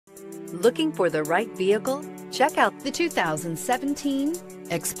Looking for the right vehicle? Check out the 2017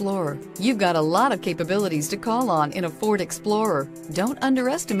 Explorer. You've got a lot of capabilities to call on in a Ford Explorer. Don't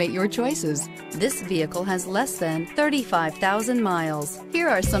underestimate your choices. This vehicle has less than 35,000 miles. Here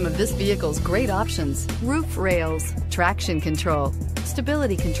are some of this vehicle's great options: roof rails, traction control,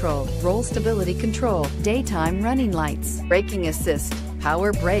 stability control, roll stability control, daytime running lights, braking assist,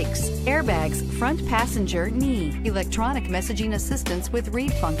 power brakes, airbags, front passenger knee, electronic messaging assistance with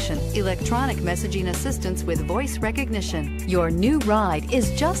read function, electronic messaging assistance with voice recognition. Your new ride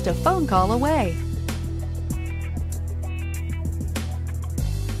is just a phone call away.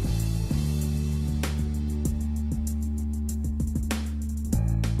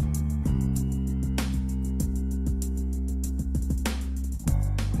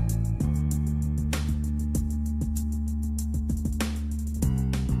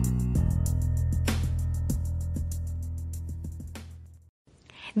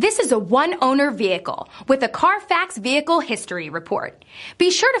 This is a one-owner vehicle with a Carfax Vehicle History Report.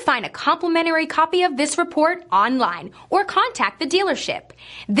 Be sure to find a complimentary copy of this report online or contact the dealership.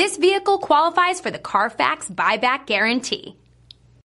 This vehicle qualifies for the Carfax Buyback Guarantee.